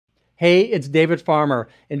Hey, it's David Farmer,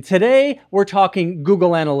 and today we're talking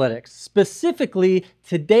Google Analytics. Specifically,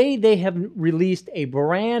 today they have released a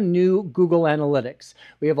brand new Google Analytics.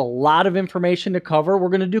 We have a lot of information to cover. We're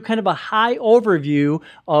going to do kind of a high overview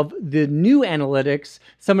of the new analytics,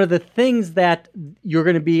 some of the things that you're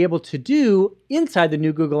going to be able to do inside the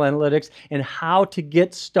new Google Analytics, and how to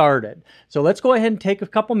get started. So let's go ahead and take a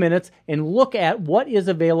couple minutes and look at what is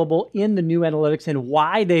available in the new analytics and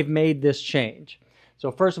why they've made this change. So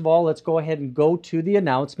first of all, let's go ahead and go to the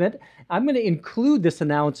announcement. I'm going to include this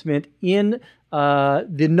announcement in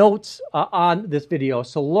the notes on this video,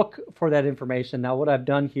 so look for that information. Now what I've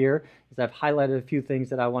done here is I've highlighted a few things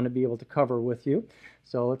that I want to be able to cover with you.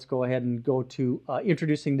 So let's go ahead and go to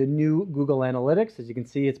introducing the new Google Analytics. As you can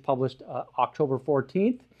see, it's published October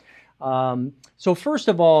 14th. So first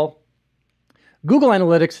of all, Google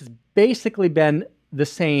Analytics has basically been the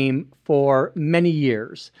same for many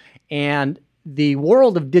years, and the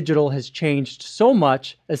world of digital has changed so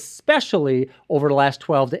much, especially over the last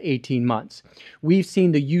 12 to 18 months. We've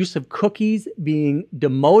seen the use of cookies being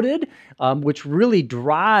demoted, which really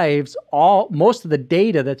drives most of the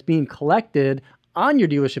data that's being collected on your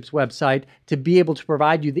dealership's website to be able to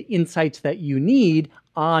provide you the insights that you need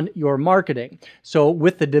on your marketing. So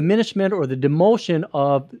with the diminishment or the demotion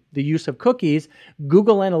of the use of cookies,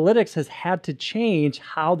 Google Analytics has had to change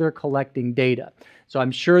how they're collecting data. So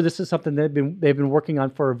I'm sure this is something that they've been working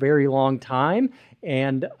on for a very long time,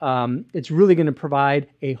 and it's really going to provide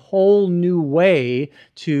a whole new way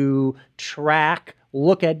to track,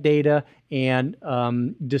 look at data, and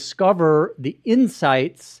discover the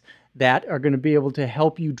insights that are going to be able to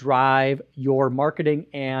help you drive your marketing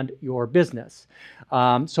and your business.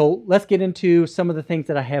 So let's get into some of the things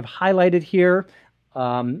that I have highlighted here.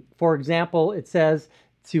 For example, it says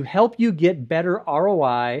to help you get better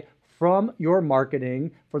ROI from your marketing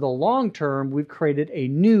for the long term, we've created a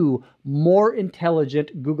new, more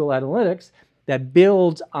intelligent Google Analytics that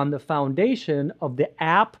builds on the foundation of the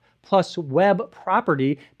app plus web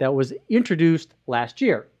property that was introduced last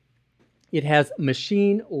year. It has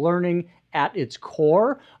machine learning at its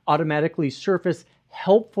core, automatically surface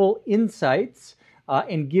helpful insights,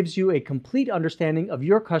 and gives you a complete understanding of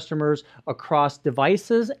your customers across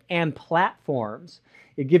devices and platforms.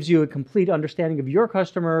 It gives you a complete understanding of your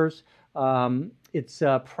customers. It's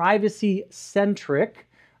privacy-centric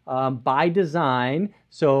by design,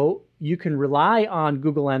 so you can rely on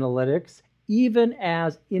Google Analytics even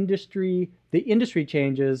as the industry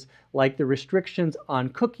changes, like the restrictions on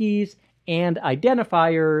cookies and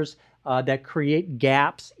identifiers that create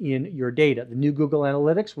gaps in your data. The new Google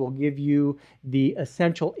Analytics will give you the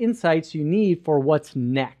essential insights you need for what's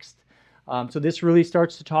next. So this really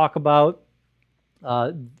starts to talk about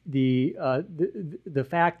the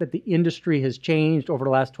fact that the industry has changed over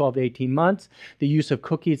the last 12 to 18 months. The use of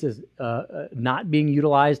cookies is not being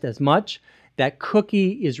utilized as much. That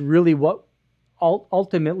cookie is really what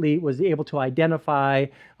ultimately was able to identify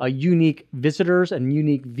unique visitors and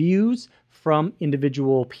unique views from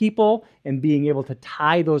individual people, and being able to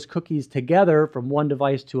tie those cookies together from one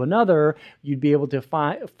device to another, you'd be able to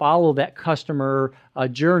follow that customer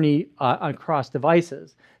journey across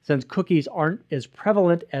devices. Since cookies aren't as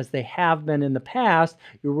prevalent as they have been in the past,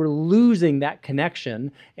 we're losing that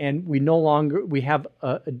connection, and we have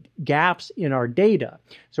gaps in our data.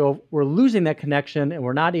 So if we're losing that connection and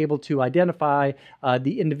we're not able to identify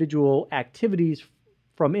the individual activities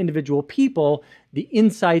from individual people, the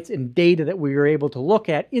insights and data that we were able to look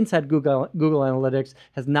at inside Google Analytics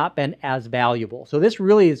has not been as valuable. So this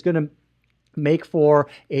really is going to make for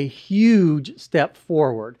a huge step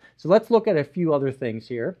forward. So let's look at a few other things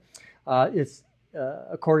here.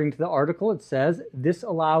 According to the article, it says this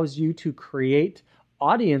allows you to create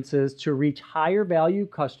audiences to reach higher value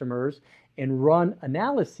customers and run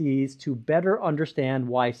analyses to better understand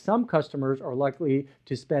why some customers are likely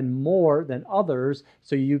to spend more than others,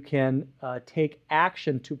 so you can take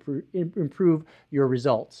action to improve your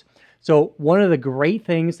results. So one of the great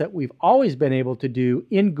things that we've always been able to do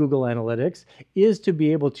in Google Analytics is to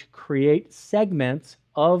be able to create segments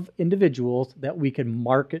of individuals that we can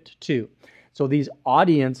market to. So these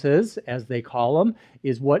audiences, as they call them,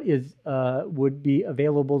 is what would be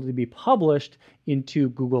available to be published into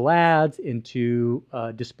Google Ads, into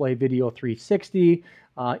Display Video 360,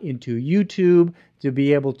 into YouTube, to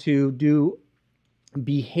be able to do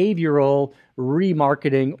behavioral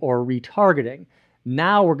remarketing or retargeting.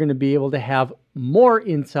 Now we're going to be able to have more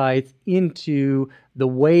insights into the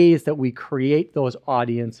ways that we create those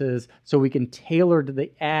audiences so we can tailor the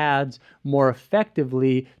ads more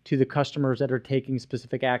effectively to the customers that are taking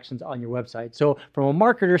specific actions on your website. So from a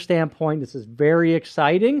marketer standpoint, this is very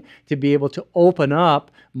exciting to be able to open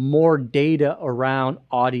up more data around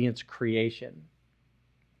audience creation.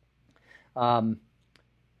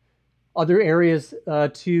 Other areas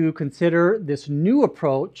to consider: this new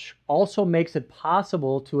approach also makes it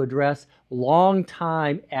possible to address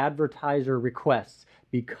long-time advertiser requests.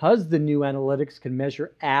 Because the new analytics can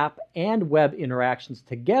measure app and web interactions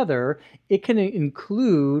together, it can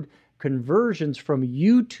include conversions from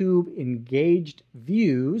YouTube engaged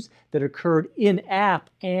views that occurred in-app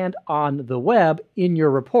and on the web in your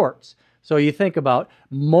reports. So you think about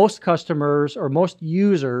most customers or most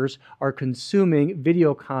users are consuming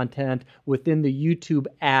video content within the YouTube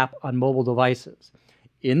app on mobile devices.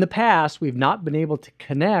 In the past, we've not been able to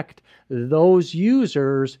connect those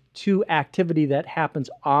users to activity that happens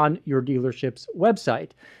on your dealership's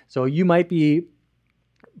website. So you might be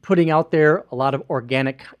putting out there a lot of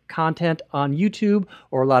organic content on YouTube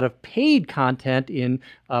or a lot of paid content in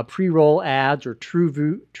pre-roll ads or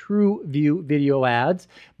true view video ads,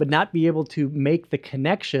 but not be able to make the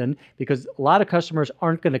connection because a lot of customers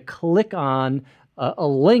aren't going to click on a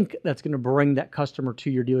link that's going to bring that customer to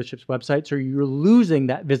your dealership's website, so you're losing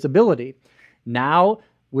that visibility. Now,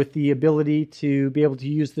 with the ability to be able to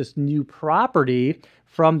use this new property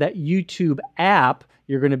from that YouTube app,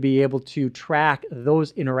 you're going to be able to track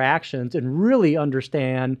those interactions and really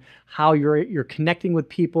understand how you're connecting with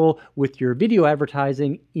people with your video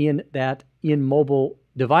advertising in mobile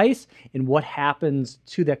device and what happens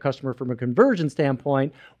to that customer from a conversion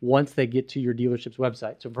standpoint once they get to your dealership's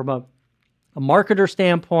website. So from a marketer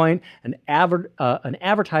standpoint, an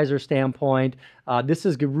advertiser standpoint, this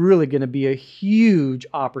is really going to be a huge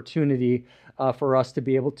opportunity for us to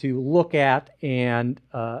be able to look at and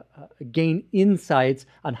gain insights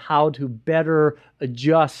on how to better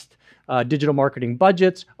adjust digital marketing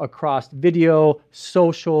budgets across video,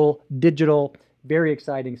 social, digital. Very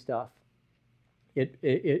exciting stuff.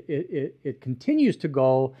 It continues to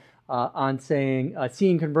go on saying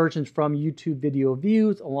seeing conversions from YouTube video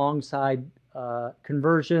views alongside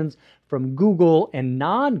conversions from Google and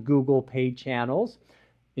non-Google paid channels,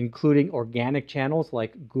 including organic channels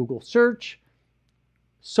like Google Search,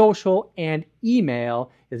 social, and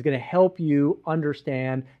email, is going to help you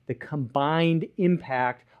understand the combined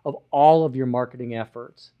impact of all of your marketing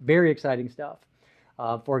efforts. Very exciting stuff.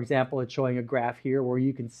 For example, it's showing a graph here where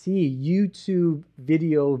you can see YouTube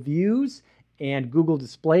video views and Google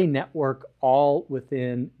Display Network all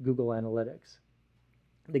within Google Analytics.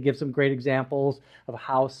 They give some great examples of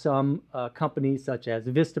how some companies such as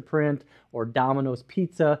Vistaprint or Domino's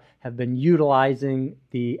Pizza have been utilizing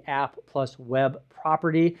the app plus web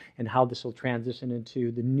property and how this will transition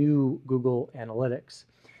into the new Google Analytics.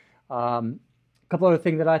 A couple other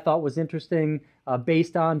things that I thought was interesting.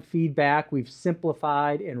 Based on feedback, we've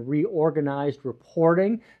simplified and reorganized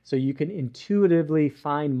reporting so you can intuitively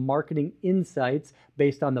find marketing insights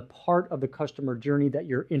based on the part of the customer journey that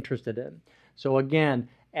you're interested in. So again,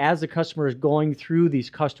 as the customer is going through these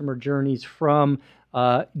customer journeys from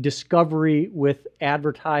discovery with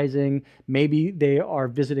advertising, maybe they are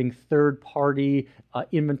visiting third-party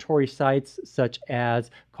inventory sites such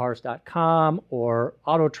as Cars.com or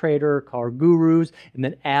AutoTrader, Car Gurus, and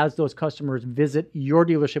then as those customers visit your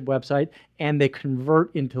dealership website and they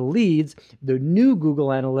convert into leads, the new Google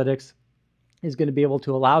Analytics is going to be able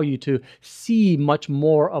to allow you to see much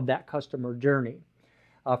more of that customer journey.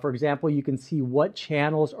 For example, you can see what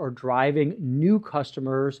channels are driving new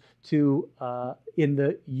customers to in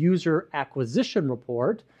the user acquisition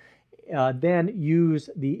report, then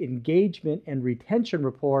use the engagement and retention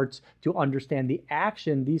reports to understand the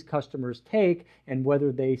action these customers take and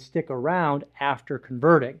whether they stick around after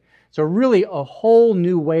converting. So really a whole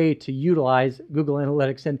new way to utilize Google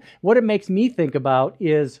Analytics. And what it makes me think about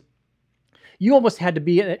is you almost had to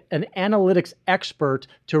be an analytics expert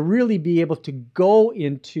to really be able to go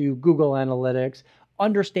into Google Analytics,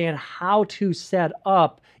 understand how to set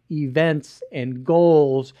up events and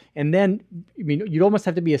goals, and then you'd almost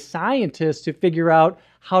have to be a scientist to figure out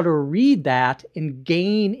how to read that and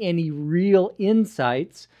gain any real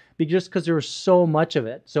insights, just because there was so much of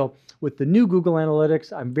it. So with the new Google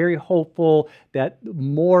Analytics, I'm very hopeful that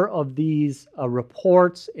more of these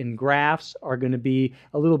reports and graphs are going to be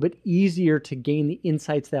a little bit easier to gain the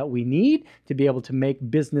insights that we need to be able to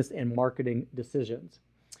make business and marketing decisions.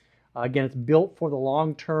 Again, it's built for the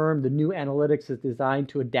long term. The new analytics is designed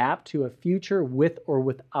to adapt to a future with or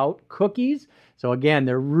without cookies. So again,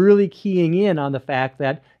 they're really keying in on the fact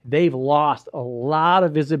that they've lost a lot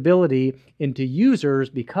of visibility into users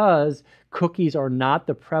because cookies are not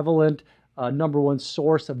the prevalent number one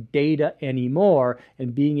source of data anymore,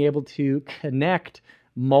 and being able to connect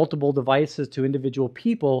multiple devices to individual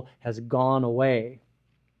people has gone away.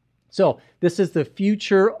 So this is the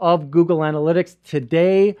future of Google Analytics.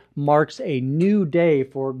 Today marks a new day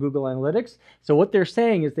for Google Analytics. So what they're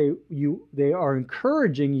saying is they are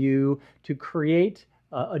encouraging you to create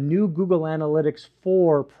a new Google Analytics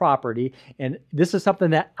 4 property. And this is something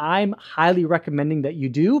that I'm highly recommending that you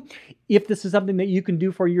do. If this is something that you can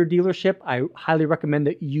do for your dealership, I highly recommend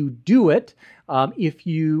that you do it. If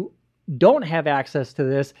you don't have access to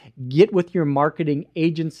this, get with your marketing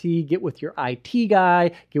agency, get with your IT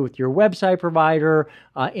guy, get with your website provider,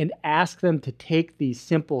 and ask them to take these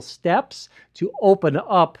simple steps to open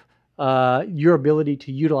up your ability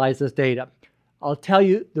to utilize this data. I'll tell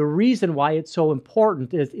you the reason why it's so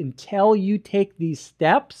important is until you take these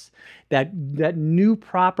steps, that new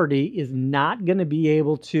property is not going to be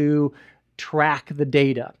able to track the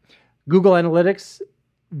data. Google Analytics,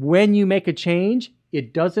 when you make a change,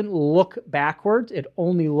 it doesn't look backwards, it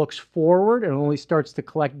only looks forward and only starts to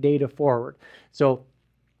collect data forward. So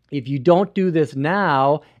if you don't do this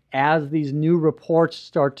now, as these new reports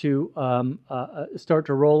start to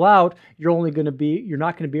roll out, you're not going to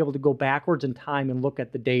be able to go backwards in time and look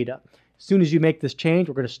at the data. As soon as you make this change,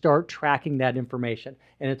 we're going to start tracking that information,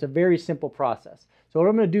 and it's a very simple process. So what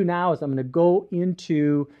I'm going to do now is I'm going to go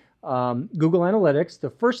into Google Analytics. The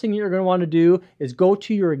first thing you're going to want to do is go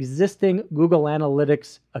to your existing Google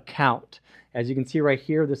Analytics account. As you can see right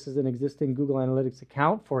here, this is an existing Google Analytics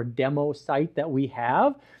account for a demo site that we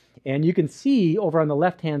have. And you can see over on the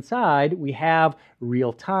left-hand side, we have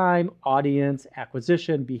real-time, audience,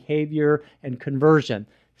 acquisition, behavior, and conversion.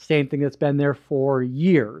 Same thing that's been there for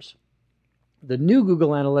years. The new Google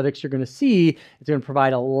Analytics you're going to see is going to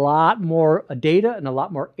provide a lot more data and a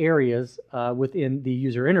lot more areas within the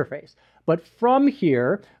user interface. But from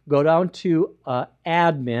here, go down to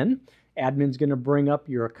admin. Admin's going to bring up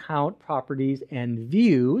your account properties and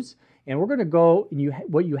views. And we're going to go, and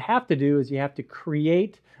what you have to do is you have to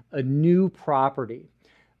create a new property.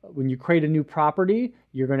 When you create a new property,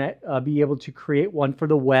 you're going to be able to create one for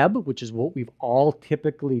the web, which is what we've all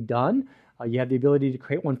typically done. You have the ability to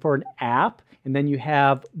create one for an app, and then you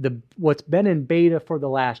have what's been in beta for the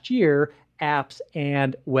last year, apps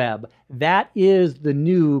and web. That is the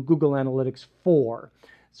new Google Analytics 4.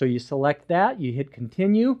 So you select that, you hit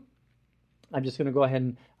continue. I'm just going to go ahead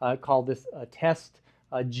and call this test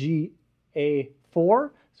GA4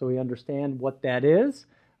 so we understand what that is.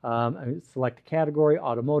 Select a category,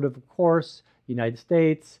 automotive, of course, United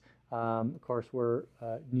States. Of course, we're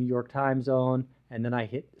New York time zone, and then I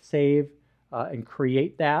hit save and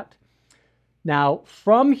create that. Now,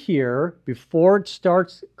 from here, before it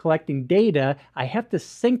starts collecting data, I have to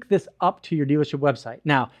sync this up to your dealership website.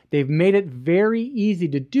 Now, they've made it very easy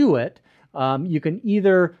to do it. You can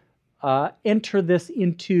either enter this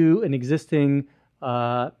into an existing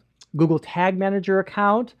Google Tag Manager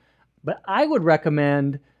account, but I would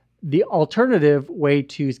recommend the alternative way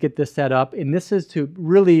to get this set up, and this is to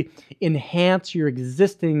really enhance your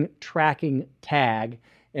existing tracking tag.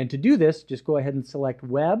 And to do this, just go ahead and select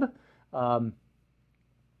web.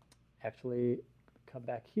 Actually, come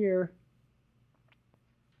back here.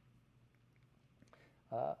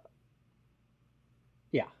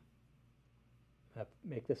 Yeah, I'll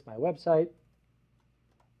make this my website.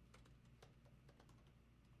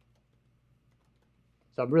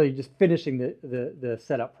 So I'm really just finishing the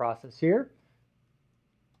setup process here.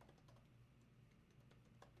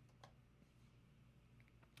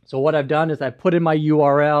 So what I've done is I've put in my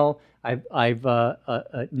URL. I've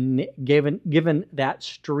given that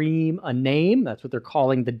stream a name. That's what they're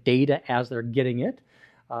calling the data as they're getting it.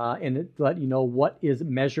 And it let you know what is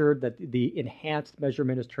measured, that the enhanced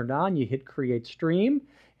measurement is turned on. You hit create stream,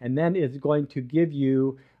 and then it's going to give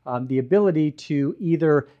you the ability to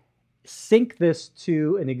either sync this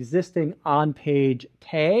to an existing on-page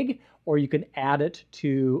tag, or you can add it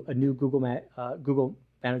to a new Google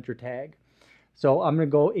Manager tag. So I'm going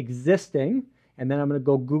to go existing, and then I'm going to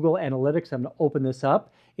go Google Analytics. I'm going to open this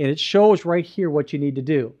up, and it shows right here what you need to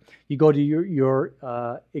do. You go to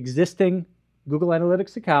your existing Google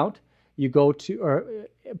Analytics account. You go to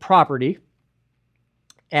property,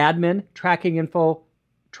 admin, tracking info,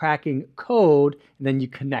 tracking code, and then you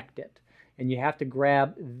connect it. And you have to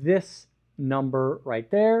grab this number right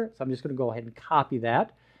there. So I'm just going to go ahead and copy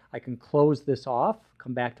that. I can close this off,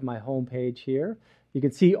 come back to my home page here. you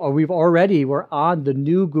can see we're on the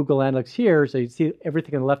new Google Analytics here. So you see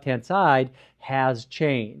everything on the left-hand side has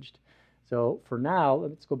changed. So for now,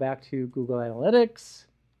 let's go back to Google Analytics.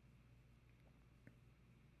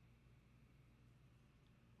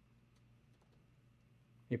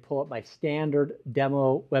 Let me pull up my standard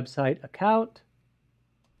demo website account.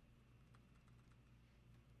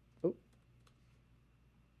 Oh.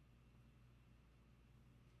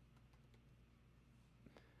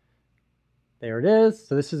 There it is.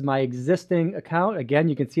 So this is my existing account. Again,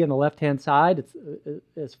 you can see on the left-hand side,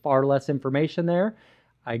 it's far less information there.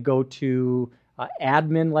 I go to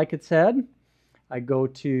admin, like it said. I go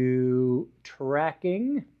to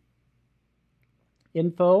tracking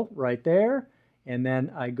info right there. And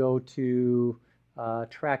then I go to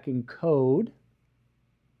tracking code.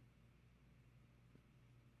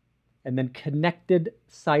 And then connected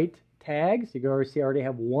site tags. You can already see I already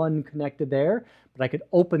have one connected there. But I could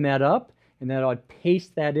open that up. And then I'd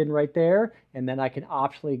paste that in right there. And then I can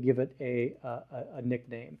optionally give it a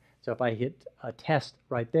nickname. So if I hit test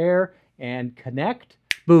right there and connect,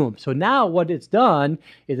 boom. So now what it's done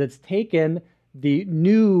is it's taken the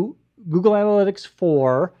new Google Analytics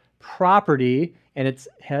 4 property and it's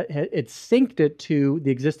synced it to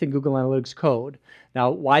the existing Google Analytics code.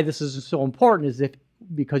 Now, why this is so important is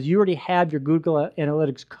because you already have your Google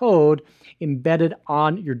Analytics code embedded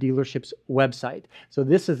on your dealership's website. So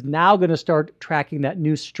this is now going to start tracking that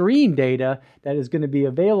new stream data that is going to be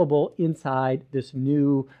available inside this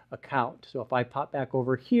new account. So if I pop back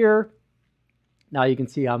over here, now you can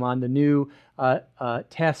see I'm on the new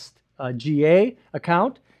test GA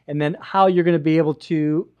account. And then how you're going to be able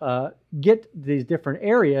to get these different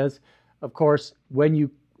areas. Of course, when you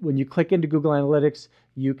click into Google Analytics,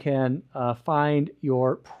 you can find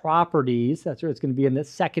your properties. That's where it's going to be in the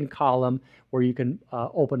second column where you can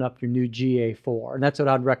open up your new GA4. And that's what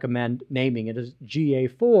I'd recommend naming it as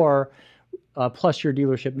GA4 plus your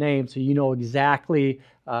dealership name, so you know exactly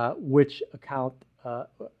which account,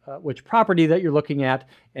 which property that you're looking at,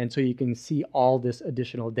 and so you can see all this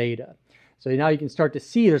additional data. So now you can start to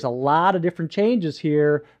see there's a lot of different changes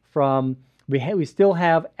here from we still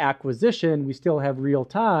have acquisition, we still have real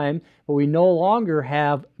time, but we no longer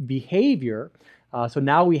have behavior. So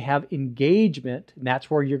now we have engagement, and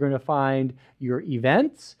that's where you're going to find your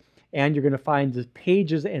events, and you're going to find the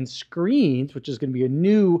pages and screens, which is going to be a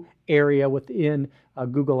new area within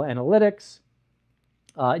Google Analytics.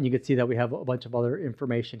 And you can see that we have a bunch of other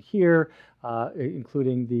information here,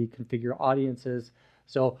 including the configure audiences.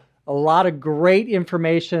 So a lot of great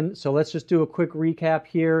information. So let's just do a quick recap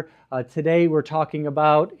here. Today we're talking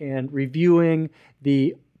about and reviewing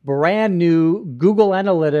the brand new Google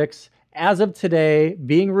Analytics as of today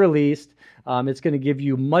being released. It's going to give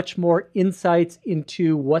you much more insights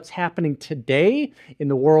into what's happening today in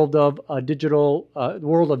the world of digital,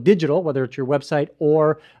 whether it's your website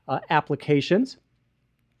or applications.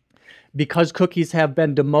 Because cookies have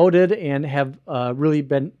been demoted and have really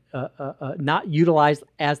been not utilized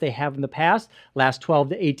as they have in the past, last 12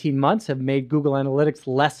 to 18 months have made Google Analytics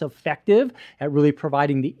less effective at really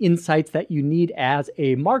providing the insights that you need as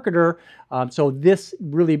a marketer. So this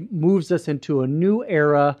really moves us into a new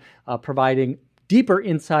era, providing deeper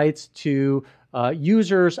insights to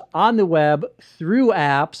users on the web through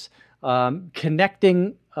apps,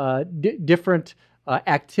 connecting different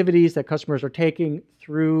activities that customers are taking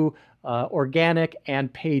through organic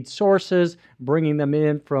and paid sources, bringing them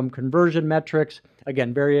in from conversion metrics.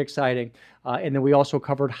 Again, very exciting. And then we also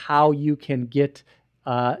covered how you can get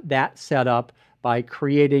that set up by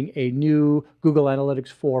creating a new Google Analytics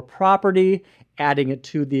 4 property, adding it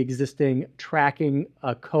to the existing tracking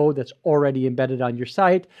code that's already embedded on your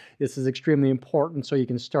site. This is extremely important so you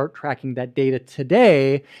can start tracking that data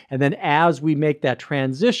today. And then as we make that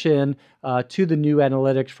transition to the new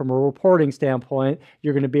analytics from a reporting standpoint,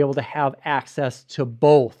 you're going to be able to have access to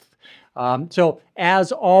both. So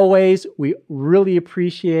as always, we really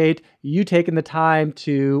appreciate you taking the time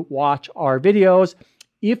to watch our videos.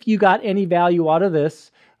 If you got any value out of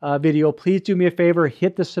this video, please do me a favor,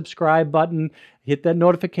 hit the subscribe button, hit that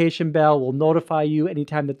notification bell. We'll notify you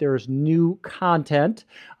anytime that there is new content.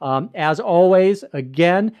 As always,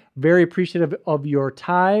 again, very appreciative of your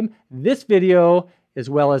time. This video, as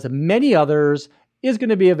well as many others, is going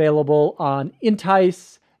to be available on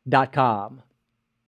intice.com.